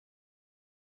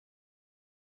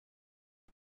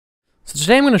So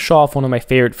today I'm going to show off one of my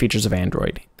favorite features of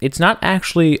Android. It's not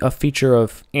actually a feature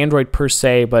of Android per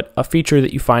se, but a feature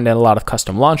that you find in a lot of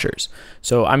custom launchers.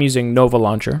 So I'm using Nova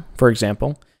Launcher, for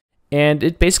example, and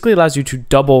it basically allows you to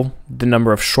double the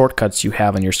number of shortcuts you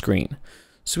have on your screen.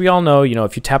 So we all know,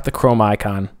 if you tap the Chrome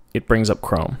icon, it brings up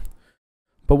Chrome.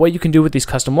 But what you can do with these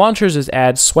custom launchers is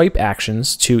add swipe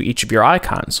actions to each of your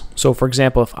icons. So for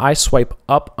example, if I swipe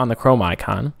up on the Chrome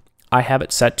icon, I have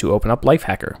it set to open up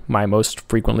Lifehacker, my most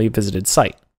frequently visited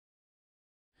site.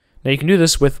 Now you can do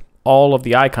this with all of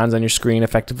the icons on your screen,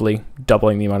 effectively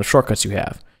doubling the amount of shortcuts you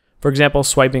have. For example,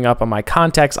 swiping up on my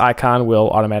contacts icon will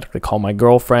automatically call my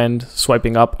girlfriend.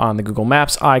 Swiping up on the Google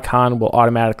Maps icon will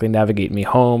automatically navigate me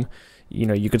home.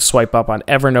 You could swipe up on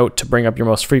Evernote to bring up your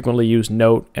most frequently used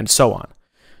note, and so on.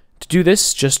 To do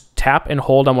this, just tap and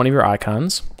hold on one of your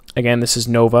icons. Again, this is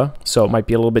Nova, so it might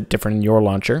be a little bit different in your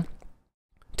launcher.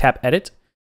 Tap Edit,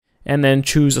 and then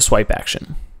choose a swipe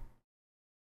action.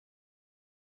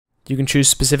 You can choose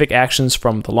specific actions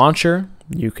from the launcher.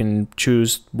 You can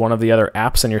choose one of the other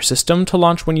apps on your system to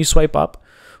launch when you swipe up,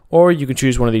 or you can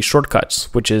choose one of these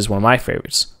shortcuts, which is one of my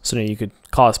favorites. So now you could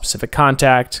call a specific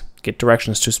contact, get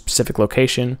directions to a specific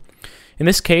location. In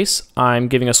this case, I'm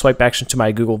giving a swipe action to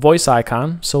my Google Voice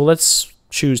icon, so let's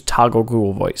choose Toggle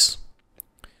Google Voice.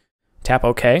 Tap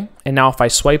OK, and now if I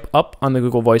swipe up on the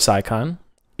Google Voice icon,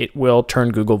 it will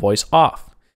turn Google Voice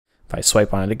off. If I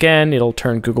swipe on it again, it'll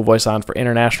turn Google Voice on for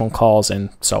international calls and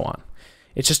so on.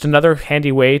 It's just another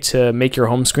handy way to make your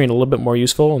home screen a little bit more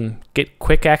useful and get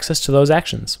quick access to those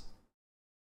actions.